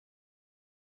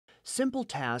simple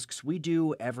tasks we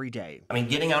do every day. I mean,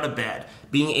 getting out of bed,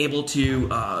 being able to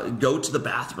go to the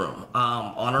bathroom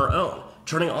on our own,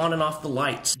 turning on and off the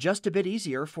lights. Just a bit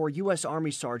easier for U.S.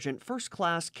 Army Sergeant First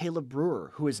Class Caleb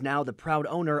Brewer, who is now the proud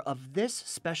owner of this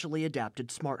specially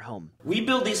adapted smart home. We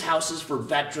build these houses for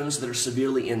veterans that are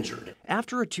severely injured.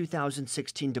 After a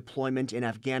 2016 deployment in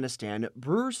Afghanistan,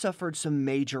 Brewer suffered some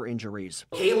major injuries.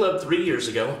 Caleb, 3 years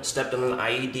ago, stepped on an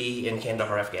IED in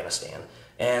Kandahar, Afghanistan,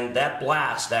 and that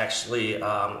blast actually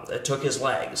took his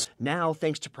legs. Now,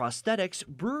 thanks to prosthetics,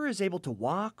 Brewer is able to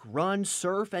walk, run,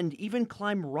 surf, and even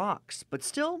climb rocks. But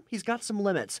still, he's got some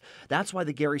limits. That's why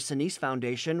the Sinise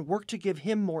Foundation worked to give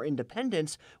him more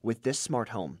independence with this smart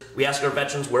home. We ask our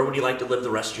veterans, where would you like to live the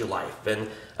rest of your life? And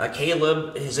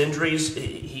Caleb, his injuries,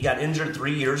 he got injured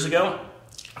 3 years ago.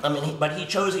 But he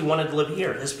chose he wanted to live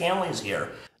here. His family is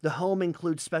here. The home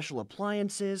includes special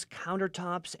appliances,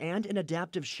 countertops, and an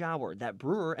adaptive shower that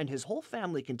Brewer and his whole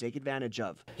family can take advantage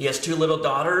of. He has 2 little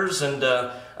daughters, and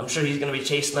I'm sure he's going to be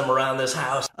chasing them around this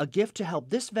house. A gift to help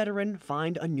this veteran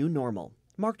find a new normal.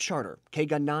 Mark Charter,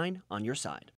 KGUN 9 on your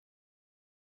side.